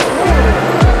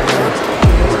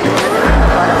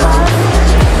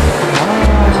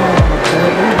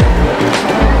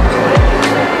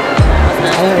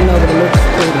 I don't know, but it looks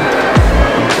pretty.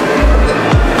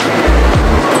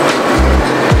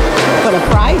 For the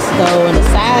price though, and the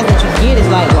size that you get is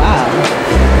like, wow.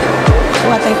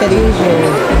 Oh, I think that is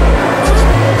yours.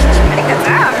 I think that's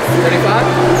ours. 35?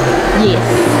 Yes.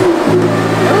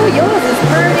 Oh, yours is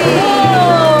pretty.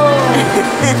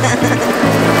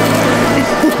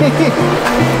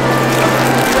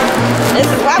 This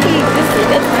is why we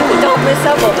don't miss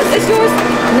up on. Is this yours?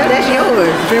 No, that's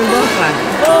yours. Dream Bonfire.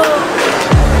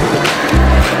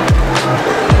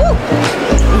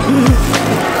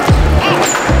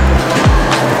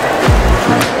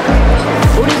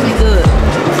 Oh, this is good.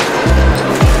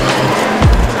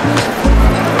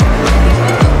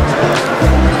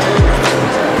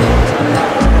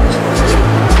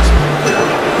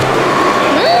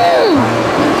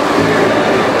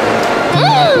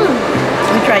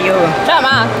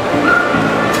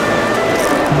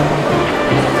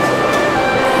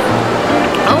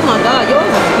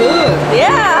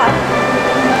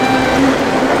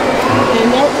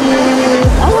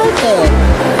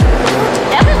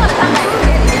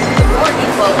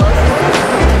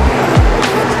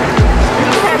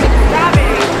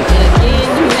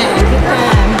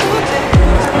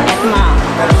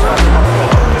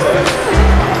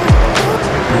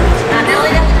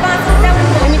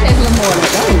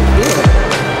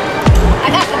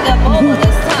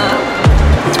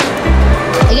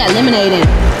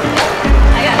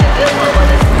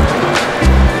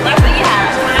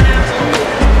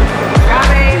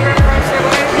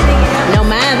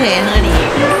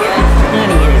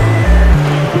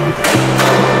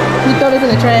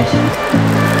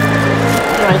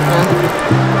 right now.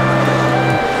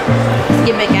 Let's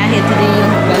get back out here to them.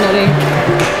 I know they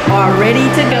are ready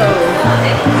to go.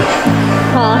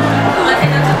 Huh?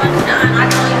 I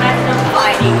don't imagine them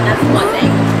fighting. That's one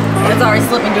thing. It's already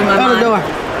slipping through my mind. Open the door.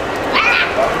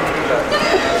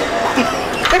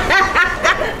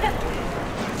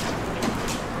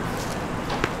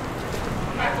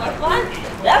 What?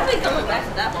 Definitely coming back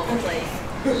to that mobile place.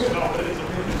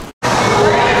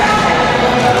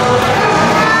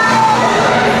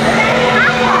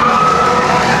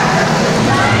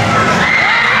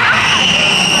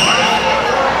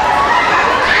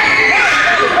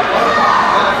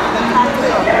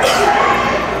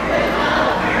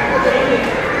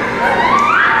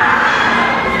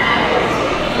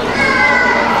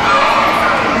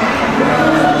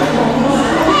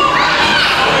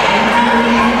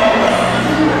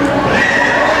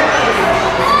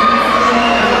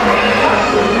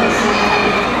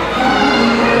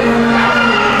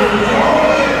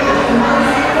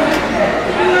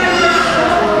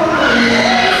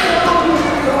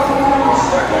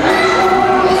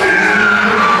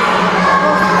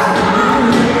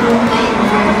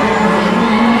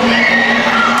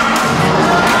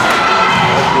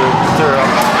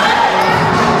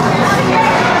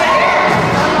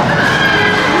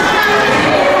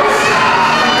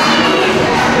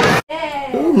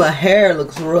 My hair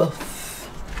looks rough.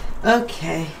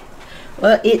 Okay,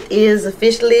 well, it is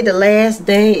officially the last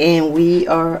day and we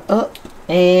are up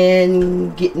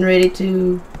and getting ready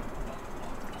to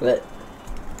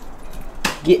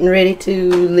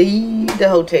leave the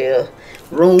hotel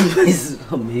room. Is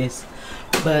a mess,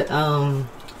 but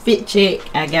fit check,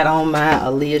 I got on my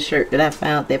Aaliyah shirt that I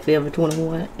found, that Forever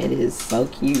 21. It is so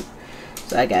cute,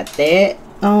 so I got that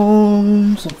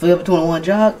on, some Forever 21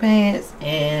 jog pants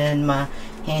and my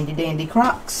handy dandy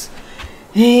Crocs,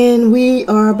 and we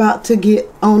are about to get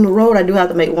on the road. I do have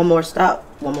to make one more stop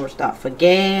for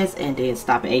gas and then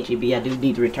stop at HEB. I do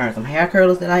need to return some hair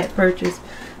curlers that I had purchased,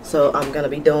 so I'm gonna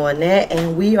be doing that,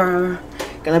 and we are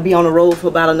gonna be on the road for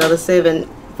about about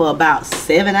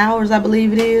 7 hours, I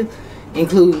believe it is,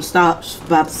 including stops,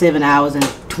 about 7 hours and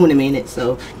 20 minutes.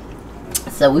 So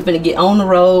we're gonna get on the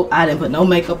road. I didn't put no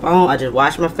makeup on. I just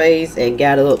washed my face and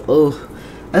got up. Oh,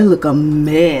 I look a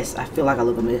mess. I feel like I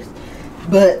look a mess.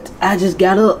 But I just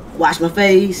got up, washed my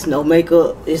face, no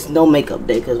makeup. It's no makeup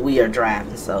day because we are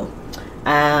driving. So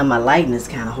my lighting is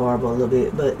kind of horrible a little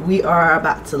bit. But we are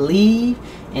about to leave.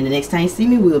 And the next time you see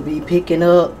me, we'll be picking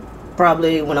up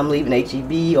probably when I'm leaving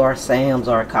HEB or Sam's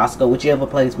or Costco, whichever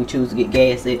place we choose to get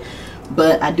gas at.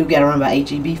 But I do got to run by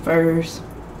HEB first.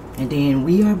 And then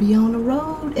we are be on the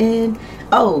road, and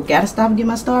oh, gotta stop and get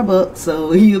my Starbucks,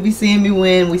 so you'll be seeing me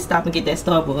when we stop and get that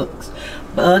Starbucks.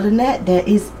 But other than that, that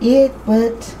is it.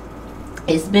 But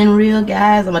it's been real,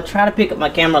 guys. I'm gonna try to pick up my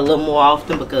camera a little more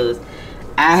often because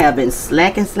I have been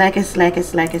slacking. I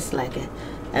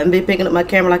haven't been picking up my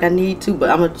camera like I need to, but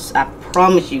I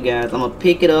promise you guys, I'm gonna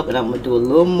pick it up and I'm gonna do a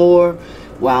little more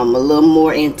while I'm a little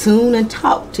more in tune and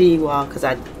talk to you all, because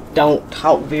I don't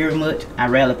talk very much. I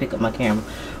rarely pick up my camera.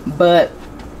 But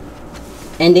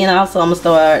and then also I'm gonna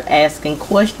start asking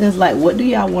questions like, what do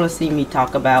y'all want to see me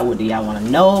talk about? What do y'all want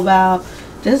to know about?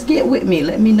 Just get with me,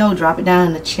 let me know, drop it down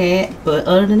in the chat. But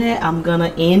other than that, I'm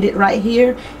gonna end it right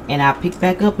here, and I'll pick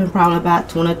back up in probably about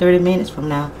 20 or 30 minutes from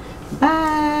now.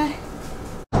 Bye.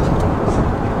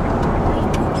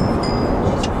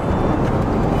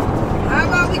 How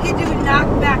about we could do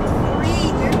knockback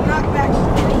 3? There's knockback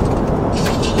 3.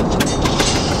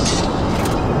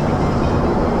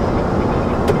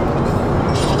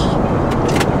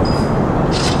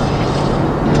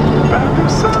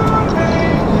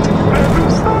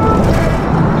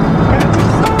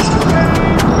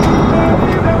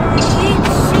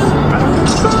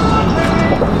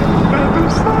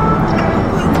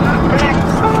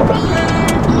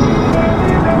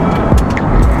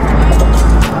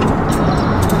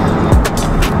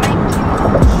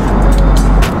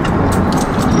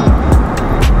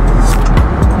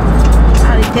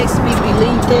 Text me,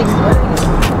 believe text.